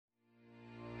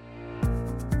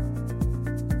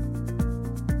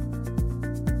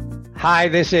Hi,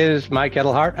 this is Mike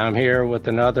Edelhart. I'm here with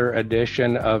another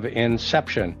edition of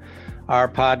Inception, our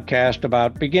podcast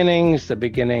about beginnings, the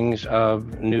beginnings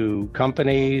of new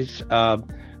companies,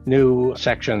 new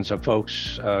sections of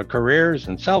folks' careers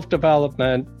and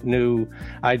self-development, new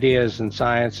ideas in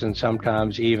science, and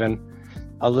sometimes even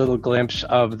a little glimpse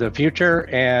of the future.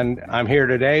 And I'm here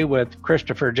today with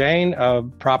Christopher Jane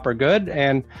of Proper Good.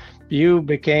 And you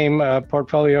became a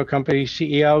portfolio company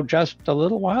CEO just a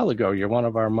little while ago. You're one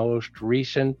of our most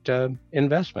recent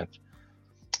investments.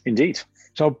 Indeed.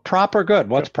 So Proper Good.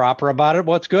 What's proper about it?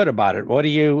 What's good about it? What are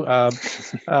you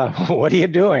what are you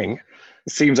doing?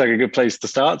 Seems like a good place to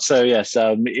start. So yes,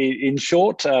 in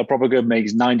short, Proper Good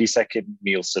makes 90-second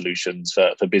meal solutions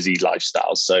for busy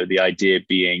lifestyles. So the idea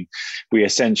being we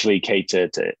essentially cater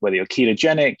to whether you're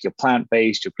ketogenic, you're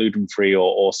plant-based, you're gluten-free,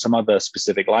 or some other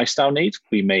specific lifestyle need.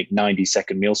 We make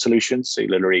 90-second meal solutions. So you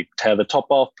literally tear the top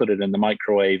off, put it in the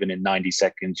microwave, and in 90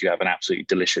 seconds, you have an absolutely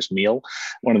delicious meal.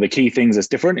 One of the key things that's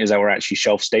different is that we're actually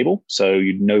shelf stable. So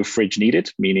no fridge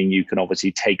needed, meaning you can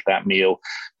obviously take that meal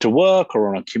to work or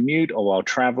on a commute or while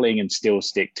traveling and still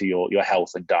stick to your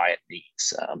health and diet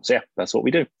needs. So yeah, that's what we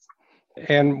do.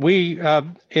 And we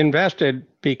invested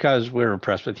because we're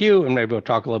impressed with you, and maybe we'll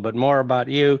talk a little bit more about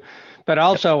you, but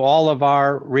also all of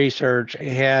our research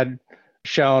had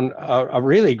shown a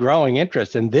really growing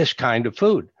interest in this kind of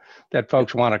food, that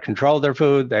folks want to control their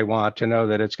food. They want to know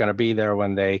that it's going to be there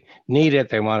when they need it.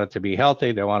 They want it to be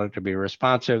healthy. They want it to be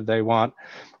responsive. They want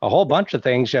a whole bunch of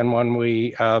things. And when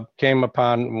we came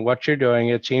upon what you're doing,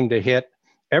 it seemed to hit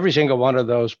every single one of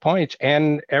those points.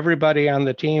 And everybody on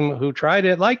the team who tried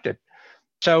it liked it.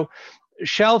 So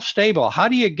shelf stable, how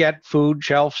do you get food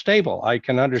shelf stable? I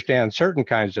can understand certain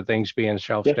kinds of things being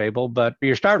shelf stable, but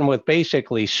you're starting with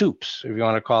basically soups, if you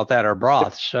want to call it that, or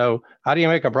broths. So how do you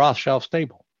make a broth shelf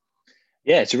stable?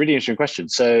 Yeah, it's a really interesting question.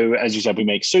 So as you said, we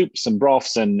make soups and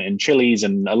broths and chilies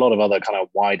and a lot of other kind of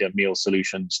wider meal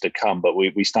solutions to come. But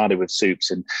we started with soups.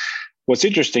 And what's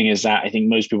interesting is that I think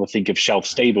most people think of shelf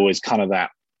stable as kind of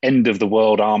that end of the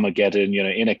world Armageddon,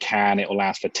 in a can, it will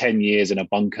last for 10 years in a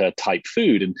bunker type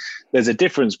food. And there's a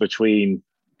difference between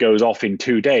goes off in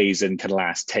 2 days and can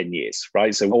last 10 years,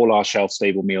 right? So all our shelf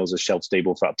stable meals are shelf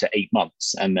stable for up to 8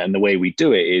 months. And the way we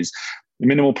do it is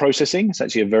minimal processing. It's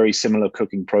actually a very similar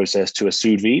cooking process to a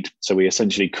sous vide. So we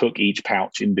essentially cook each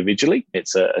pouch individually.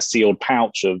 It's a sealed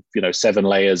pouch of 7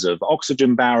 layers of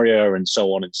oxygen barrier and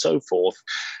so on and so forth.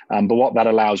 But what that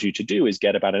allows you to do is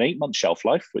get about an 8-month shelf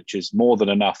life, which is more than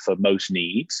enough for most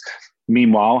needs.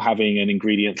 Meanwhile, having an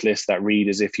ingredients list that read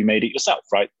as if you made it yourself,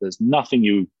 right? There's nothing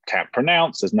you can't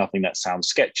pronounce. There's nothing that sounds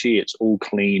sketchy. It's all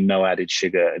clean, no added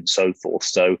sugar and so forth.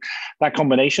 So that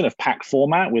combination of pack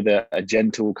format with a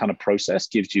gentle kind of process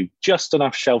gives you just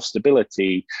enough shelf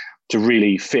stability to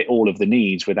really fit all of the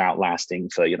needs without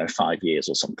lasting for, 5 years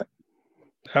or something.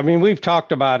 I mean, we've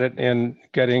talked about it in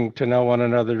getting to know one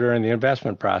another during the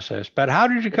investment process, but how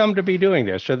did you come to be doing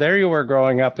this? So there you were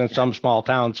growing up in some small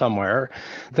town somewhere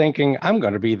thinking, I'm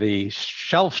going to be the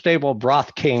shelf-stable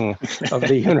broth king of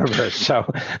the universe. So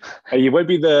you're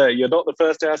not the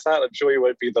first to ask that. I'm sure you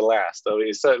won't be the last. So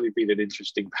it's certainly been an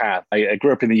interesting path. I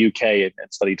grew up in the UK and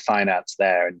studied finance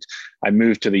there. And I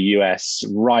moved to the US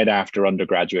right after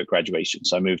undergraduate graduation.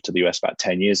 So I moved to the US about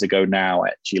 10 years ago now. I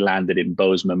actually landed in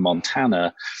Bozeman,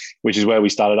 Montana, which is where we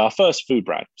started our first food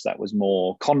brand. So that was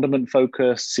more condiment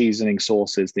focused, seasoning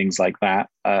sauces, things like that.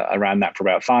 I ran that for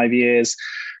about 5 years.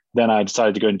 Then I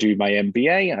decided to go and do my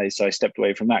MBA. So I stepped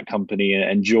away from that company.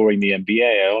 And during the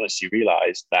MBA, I honestly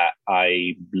realized that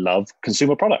I love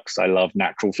consumer products. I love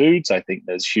natural foods. I think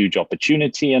there's huge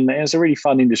opportunity and it's a really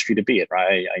fun industry to be in,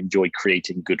 right? I enjoy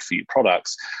creating good for you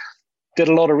products. Did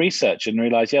a lot of research and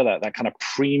realized, that kind of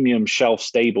premium shelf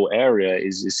stable area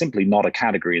is simply not a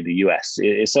category in the US.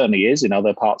 It certainly is in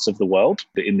other parts of the world.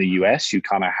 But in the US, you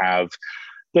kind of have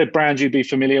the brands you'd be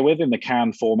familiar with in the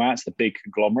can formats, the big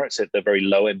conglomerates at the very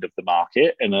low end of the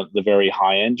market. And at the very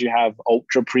high end, you have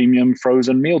ultra premium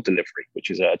frozen meal delivery, which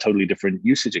is a totally different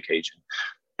usage occasion.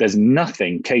 There's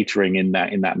nothing catering in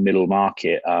that middle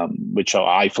market, which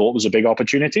I thought was a big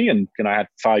opportunity. And I had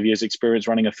 5 years experience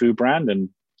running a food brand and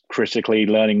critically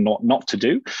learning not to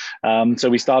do. So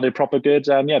we started Proper Good,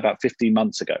 about 15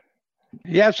 months ago.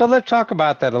 Yeah, so let's talk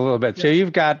about that a little bit. So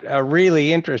you've got a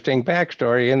really interesting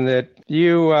backstory in that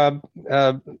you,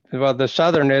 the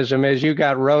Southernism is you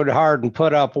got rode hard and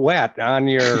put up wet on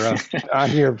your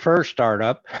on your first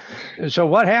startup. So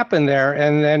what happened there?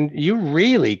 And then you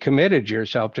really committed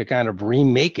yourself to kind of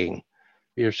remaking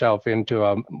yourself into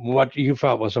what you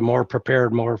felt was a more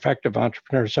prepared, more effective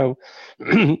entrepreneur. So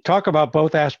talk about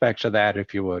both aspects of that,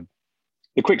 if you would.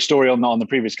 The quick story on the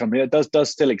previous company, it does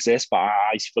still exist, but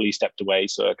I fully stepped away.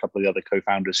 So a couple of the other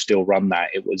co-founders still run that.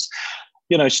 It was,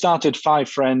 started 5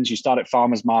 friends. You start at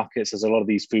farmers markets, as a lot of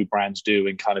these food brands do,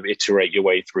 and kind of iterate your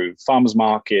way through farmers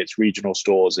markets, regional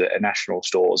stores, and national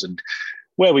stores. And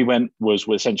where we went was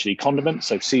essentially condiments,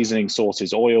 so seasoning,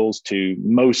 sauces, oils, to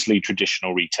mostly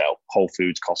traditional retail, Whole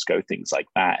Foods, Costco, things like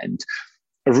that. And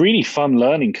a really fun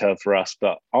learning curve for us.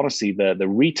 But honestly, the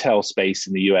retail space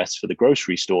in the US for the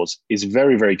grocery stores is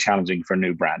very, very challenging for a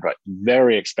new brand, right?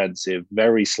 Very expensive,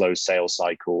 very slow sales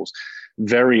cycles,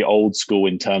 very old school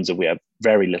in terms of we have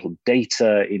very little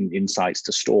data, insights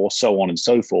to store, so on and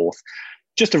so forth.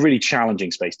 Just a really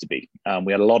challenging space to be.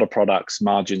 We had a lot of products,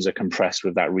 margins are compressed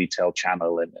with that retail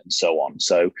channel and so on.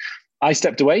 So I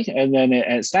stepped away, and then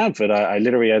at Stanford, I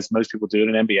literally, as most people do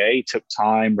in an MBA, took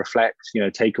time, reflect,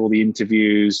 take all the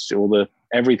interviews,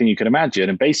 everything you can imagine,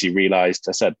 and basically realized,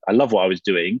 I said, I love what I was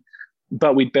doing,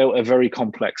 but we built a very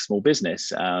complex small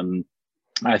business.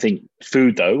 I think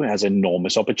food, though, has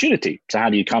enormous opportunity. So how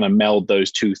do you kind of meld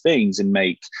those two things and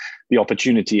make the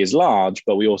opportunity as large,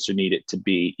 but we also need it to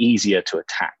be easier to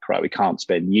attack, right? We can't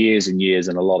spend years and years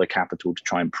and a lot of capital to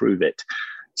try and prove it.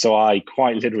 So I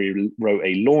quite literally wrote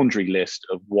a laundry list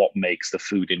of what makes the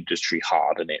food industry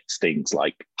hard. And it's things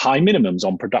like high minimums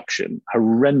on production,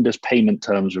 horrendous payment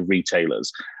terms with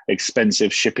retailers,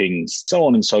 expensive shippings, so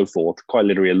on and so forth. Quite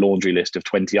literally a laundry list of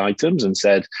 20 items, and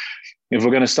said, if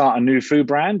we're going to start a new food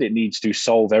brand, it needs to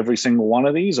solve every single one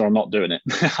of these, or I'm not doing it.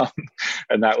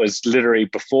 And that was literally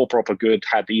before Proper Good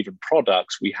had even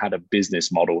products, we had a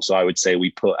business model. So I would say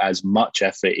we put as much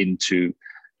effort into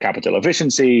capital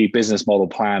efficiency, business model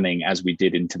planning as we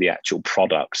did into the actual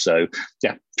product. So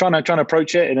yeah, trying to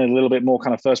approach it in a little bit more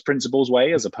kind of first principles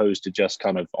way, as opposed to just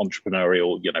kind of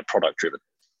entrepreneurial, product driven.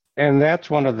 And that's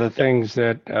one of the things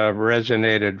that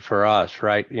resonated for us,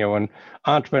 right? When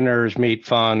entrepreneurs meet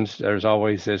funds, there's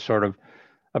always this sort of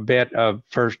a bit of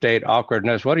first date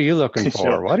awkwardness. What are you looking for?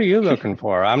 Sure. What are you looking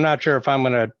for? I'm not sure if I'm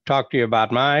going to talk to you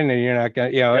about mine, and you're not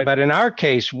going to, but in our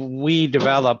case, we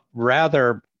develop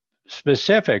rather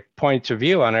specific points of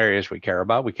view on areas we care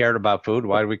about. We cared about food.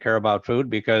 Why do we care about food?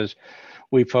 Because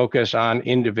we focus on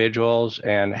individuals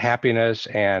and happiness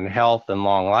and health and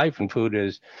long life, and food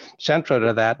is central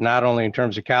to that, not only in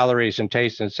terms of calories and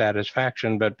taste and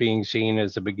satisfaction, but being seen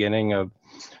as the beginning of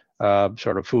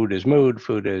sort of food is mood,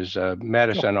 food is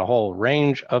medicine, a whole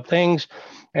range of things.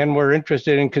 And we're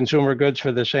interested in consumer goods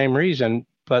for the same reason,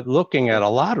 but looking at a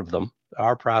lot of them,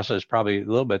 our process probably a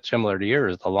little bit similar to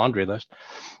yours, the laundry list.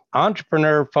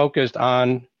 Entrepreneur focused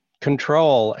on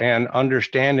control and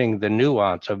understanding the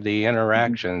nuance of the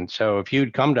interaction. So if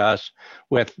you'd come to us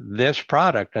with this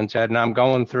product and said, and I'm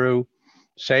going through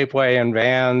Safeway and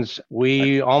Vans,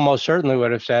 we almost certainly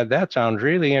would have said, that sounds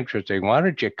really interesting. Why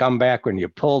don't you come back when you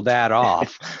pull that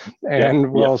off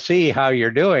and we'll see how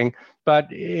you're doing.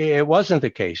 But it wasn't the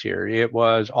case here. It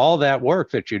was all that work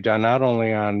that you've done, not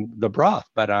only on the broth,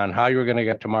 but on how you were going to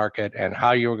get to market and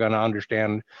how you were going to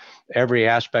understand every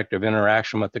aspect of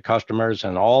interaction with the customers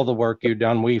and all the work you've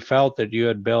done. We felt that you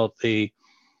had built the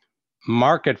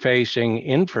market-facing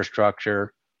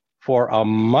infrastructure for a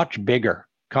much bigger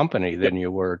company than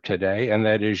you were today. And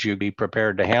that is, you be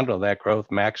prepared to handle that growth,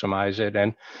 maximize it,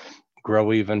 and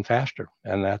grow even faster.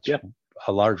 And that's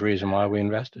a large reason why we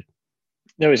invested.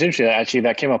 No, it's interesting. Actually,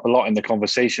 that came up a lot in the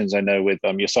conversations I know with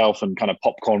yourself, and kind of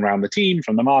popcorn around the team,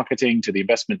 from the marketing to the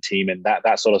investment team, and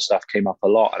that sort of stuff came up a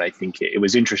lot. And I think it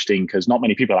was interesting because not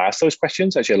many people ask those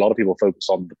questions. Actually, a lot of people focus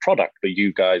on the product, but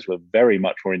you guys were very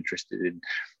much more interested in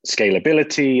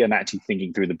scalability and actually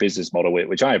thinking through the business model,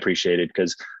 which I appreciated,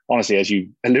 because honestly, as you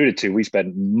alluded to, we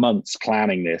spent months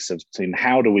planning this, of saying,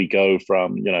 how do we go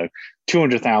from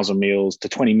 200,000 meals to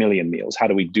 20 million meals? How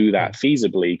do we do that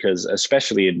feasibly? Because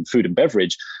especially in food and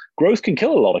beverage, growth can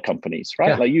kill a lot of companies, right?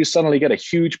 Yeah. Like you suddenly get a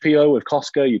huge PO with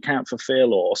Costco you can't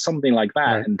fulfill, or something like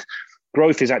that. Right. And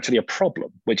growth is actually a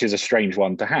problem, which is a strange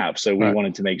one to have. So we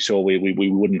wanted to make sure we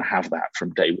wouldn't have that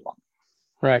from day one.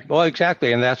 Right. Well,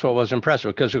 exactly. And that's what was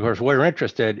impressive, because, of course, we're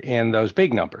interested in those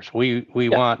big numbers. We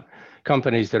want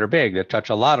companies that are big, that touch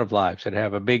a lot of lives, that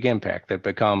have a big impact, that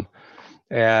become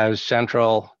as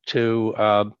central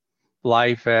to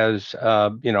life as,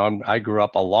 I grew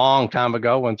up a long time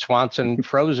ago when Swanson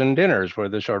frozen dinners were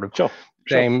the sort of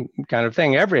same kind of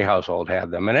thing. Every household had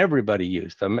them and everybody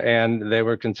used them. And they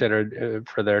were considered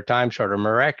for their time sort of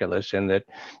miraculous, in that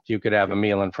you could have a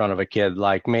meal in front of a kid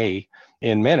like me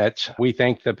in minutes. We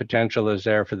think the potential is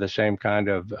there for the same kind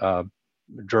of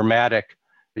dramatic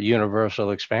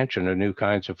universal expansion of new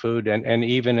kinds of food. And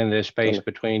even in this space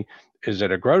between, is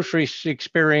it a grocery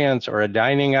experience or a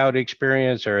dining out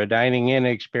experience or a dining in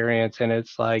experience? And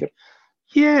it's like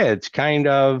Yeah, it's kind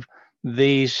of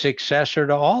the successor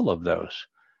to all of those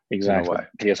in a Exactly. way.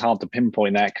 It's hard to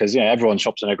pinpoint that because everyone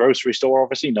shops in a grocery store.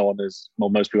 Obviously, no one is. Well,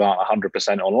 most people aren't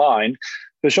 100% online.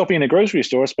 But shopping in a grocery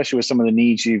store, especially with some of the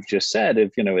needs you've just said,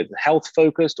 if it's health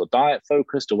focused or diet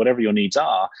focused or whatever your needs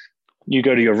are, you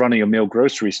go to your run-of-your-mill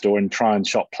grocery store and try and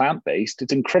shop plant-based.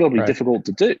 It's incredibly difficult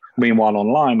to do. Meanwhile,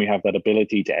 online, we have that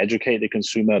ability to educate the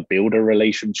consumer, build a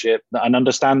relationship, and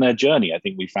understand their journey. I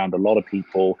think we found a lot of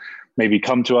people maybe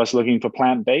come to us looking for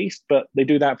plant-based, but they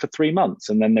do that for 3 months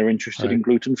and then they're interested in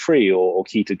gluten-free or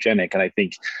ketogenic. And I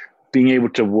think being able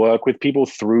to work with people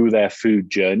through their food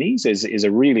journeys is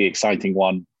a really exciting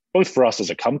one, both for us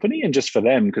as a company and just for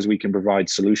them, because we can provide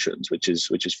solutions, which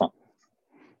is fun.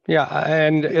 Yeah,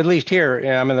 and at least here,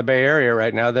 I'm in the Bay Area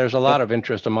right now, there's a lot of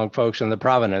interest among folks in the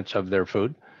provenance of their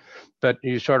food. But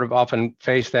you sort of often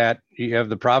face that. You have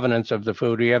the provenance of the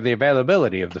food, you have the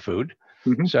availability of the food.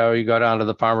 Mm-hmm. So you go down to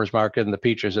the farmer's market and the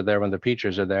peaches are there when the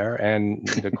peaches are there, and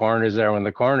the corn is there when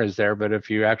the corn is there. But if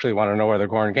you actually want to know where the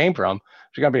corn came from,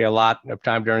 there's going to be a lot of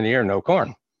time during the year, no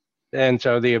corn. And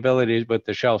so the ability with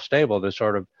the shelf stable to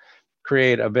sort of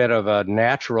create a bit of a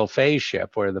natural phase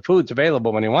shift where the food's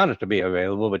available when you want it to be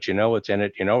available, but you know what's in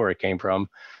it, you know where it came from.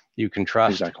 You can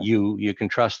trust you can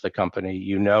trust the company,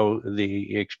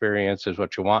 the experience is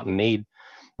what you want and need.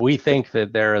 We think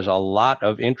that there is a lot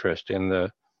of interest in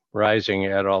the rising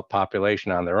adult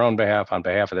population on their own behalf, on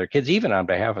behalf of their kids, even on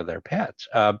behalf of their pets,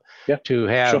 to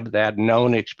have that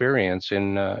known experience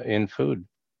in food.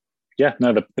 Yeah,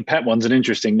 no, the pet one's an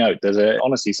interesting note. There's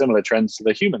honestly similar trends to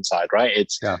the human side, right?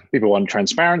 It's people want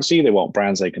transparency. They want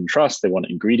brands they can trust. They want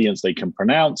ingredients they can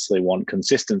pronounce. They want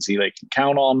consistency they can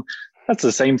count on. That's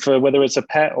the same for whether it's a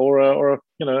pet or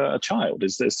a child.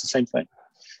 It's the same thing.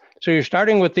 So you're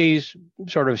starting with these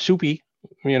sort of soupy,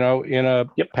 in a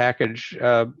package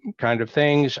kind of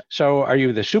things. So are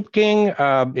you the soup king?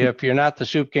 If you're not the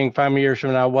soup king 5 years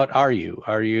from now, what are you?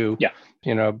 Are you,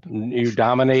 you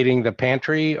dominating the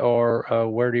pantry, or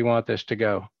where do you want this to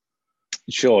go?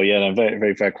 Sure. Yeah, no, very,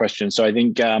 very fair question. So I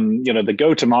think, the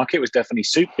go-to-market was definitely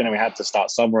soup. We had to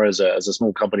start somewhere as a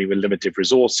small company with limited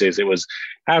resources. It was,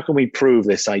 how can we prove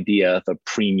this idea for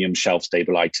premium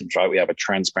shelf-stable items, right? We have a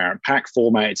transparent pack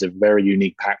format. It's a very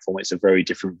unique pack format. It's a very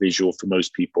different visual for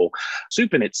most people.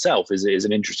 Soup in itself is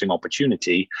an interesting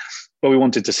opportunity, but we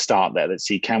wanted to start there. Let's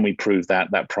see, can we prove that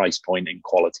price point and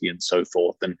quality and so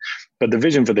forth? But the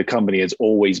vision for the company has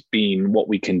always been what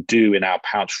we can do in our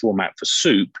pouch format for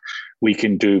soup, we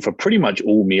can do for pretty much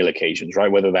all meal occasions,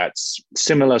 right? Whether that's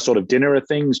similar sort of dinner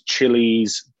things,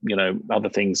 chilies, other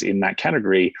things in that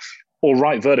category, or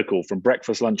right vertical from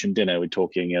breakfast, lunch, and dinner. We're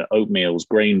talking oatmeals,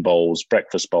 grain bowls,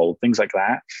 breakfast bowl, things like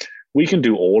that. We can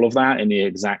do all of that in the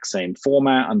exact same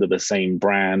format under the same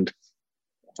brand.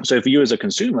 So for you as a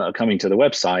consumer coming to the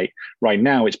website, right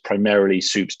now it's primarily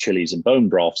soups, chilies, and bone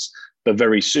broths. But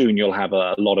very soon you'll have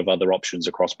a lot of other options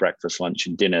across breakfast, lunch,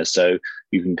 and dinner. So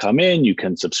you can come in, you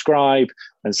can subscribe,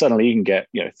 and suddenly you can get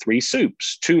 3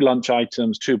 soups, 2 lunch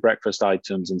items, 2 breakfast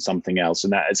items, and something else.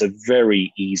 And that is a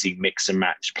very easy mix and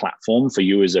match platform for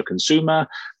you as a consumer.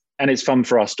 And it's fun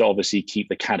for us to obviously keep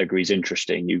the categories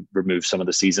interesting. You remove some of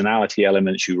the seasonality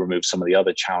elements, you remove some of the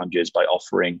other challenges by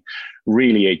offering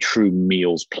really a true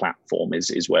meals platform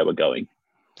is where we're going.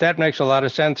 That makes a lot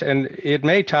of sense. And it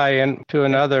may tie in to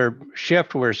another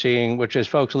shift we're seeing, which is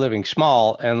folks living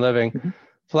small and living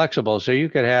flexible. So you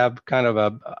could have kind of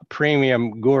a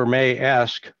premium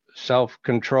gourmet-esque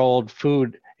self-controlled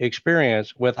food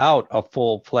experience without a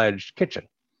full-fledged kitchen.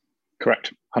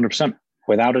 Correct. 100%.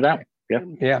 Without a doubt.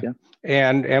 Yeah.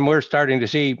 And we're starting to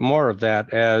see more of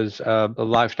that as the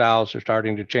lifestyles are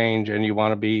starting to change, and you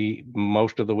want to be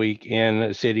most of the week in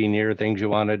a city near things you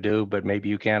want to do, but maybe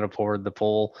you can't afford the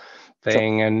full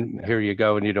thing. And here you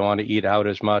go, and you don't want to eat out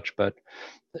as much. But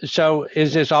so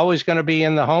is this always going to be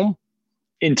in the home?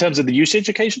 In terms of the usage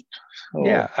occasion?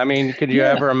 Yeah. I mean, could you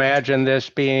ever imagine this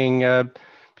being a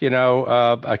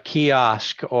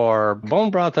kiosk or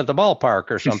bone broth at the ballpark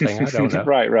or something? I don't know.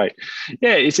 Right.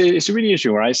 Yeah, it's a really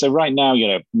interesting, right? So right now,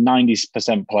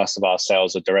 90% plus of our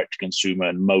sales are direct to consumer,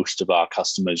 and most of our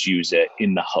customers use it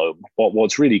in the home.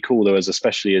 What's really cool though is,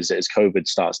 especially as COVID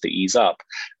starts to ease up,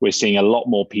 we're seeing a lot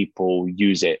more people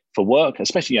use it for work,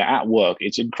 especially at work.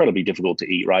 It's incredibly difficult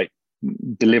to eat, right?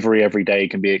 Delivery every day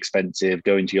can be expensive.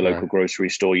 Going to your local grocery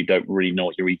store, you don't really know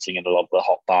what you're eating in a lot of the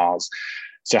hot bars.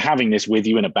 So having this with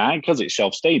you in a bag, because it's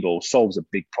shelf stable, solves a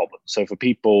big problem. So for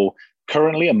people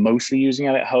currently are mostly using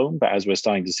it at home, but as we're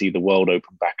starting to see the world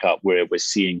open back up, we're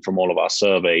seeing from all of our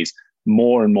surveys,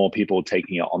 more and more people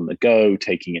taking it on the go,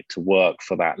 taking it to work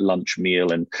for that lunch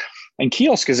meal. And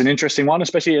kiosk is an interesting one,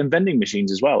 especially in vending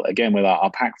machines as well. Again, with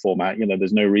our pack format,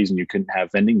 there's no reason you couldn't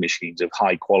have vending machines of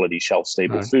high quality shelf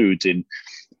stable foods in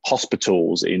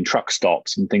hospitals, in truck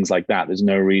stops and things like that. There's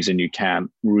no reason you can't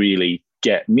really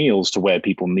get meals to where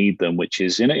people need them, which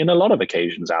is in a lot of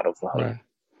occasions out of the home.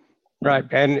 Right.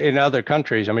 And in other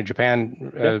countries, I mean,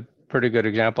 Japan, a pretty good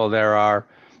example, there are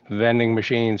vending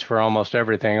machines for almost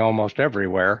everything, almost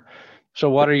everywhere. So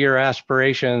what are your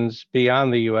aspirations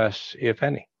beyond the US, if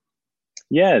any?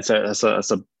 Yeah, it's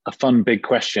a fun, big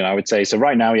question, I would say. So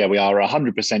right now, we are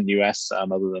 100% US,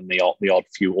 other than the odd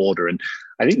few order. And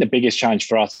I think the biggest challenge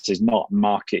for us is not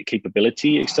market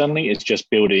capability externally. It's just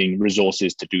building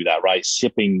resources to do that, right?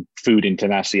 Shipping food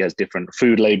internationally has different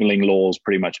food labeling laws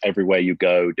pretty much everywhere you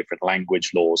go, different language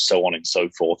laws, so on and so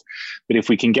forth. But if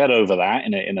we can get over that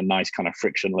in a nice kind of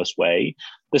frictionless way,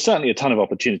 there's certainly a ton of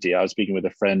opportunity. I was speaking with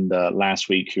a friend last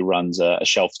week who runs a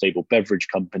shelf-stable beverage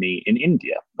company in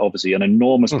India. Obviously, an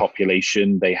enormous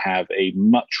population. They have a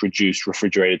much reduced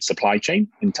refrigerated supply chain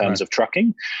in terms of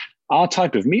trucking. Our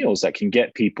type of meals that can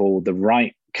get people the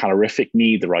right calorific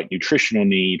need, the right nutritional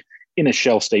need in a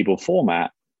shelf-stable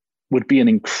format would be an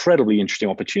incredibly interesting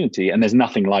opportunity. And there's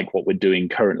nothing like what we're doing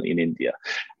currently in India.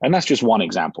 And that's just one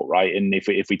example, right? And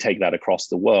if we take that across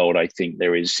the world, I think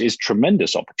there is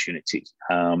tremendous opportunity.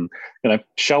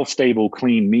 Shelf-stable,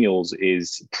 clean meals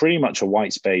is pretty much a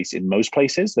white space in most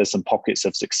places. There's some pockets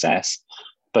of success.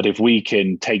 But if we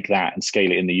can take that and scale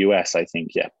it in the US, I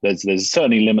think, there's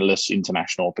certainly limitless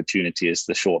international opportunity is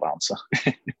the short answer.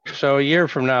 So a year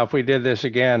from now, if we did this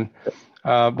again,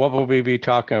 what will we be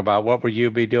talking about? What will you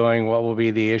be doing? What will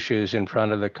be the issues in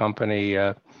front of the company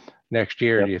next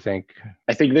year, do you think?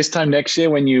 I think this time next year,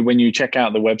 when you check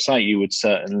out the website, you would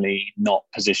certainly not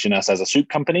position us as a soup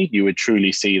company. You would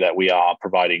truly see that we are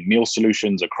providing meal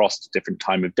solutions across the different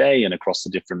time of day and across the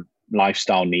different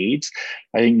lifestyle needs.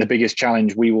 I think the biggest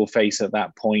challenge we will face at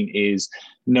that point is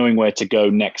knowing where to go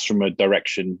next from a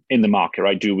direction in the market,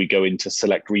 right? Do we go into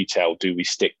select retail? Do we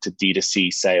stick to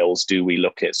D2C sales? Do we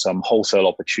look at some wholesale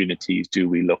opportunities? Do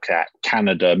we look at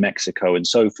Canada, Mexico, and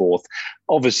so forth?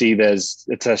 Obviously,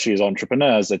 especially as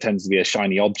entrepreneurs, there tends to be a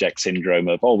shiny object syndrome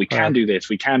of, we can do this,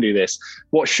 we can do this.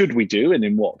 What should we do? And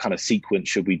in what kind of sequence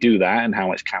should we do that? And how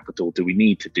much capital do we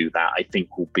need to do that? I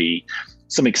think will be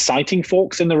some exciting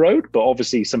forks in the road, but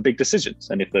obviously some big decisions.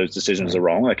 And if those decisions are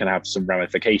wrong, they can have some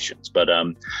ramifications. But I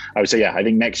would say, I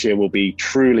think next year will be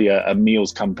truly a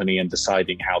meals company and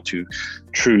deciding how to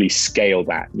truly scale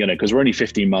that, because we're only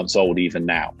 15 months old even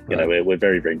now. We're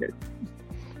very, very new.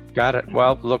 Got it.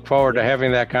 Well, look forward to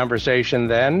having that conversation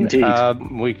then.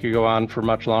 We could go on for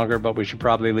much longer, but we should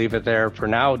probably leave it there for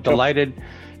now. Delighted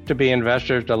to be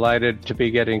investors, delighted to be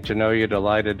getting to know you,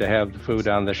 delighted to have the food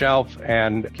on the shelf,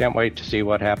 and can't wait to see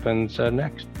what happens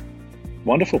next.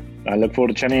 Wonderful. I look forward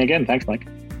to chatting again. Thanks, Mike.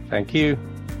 Thank you.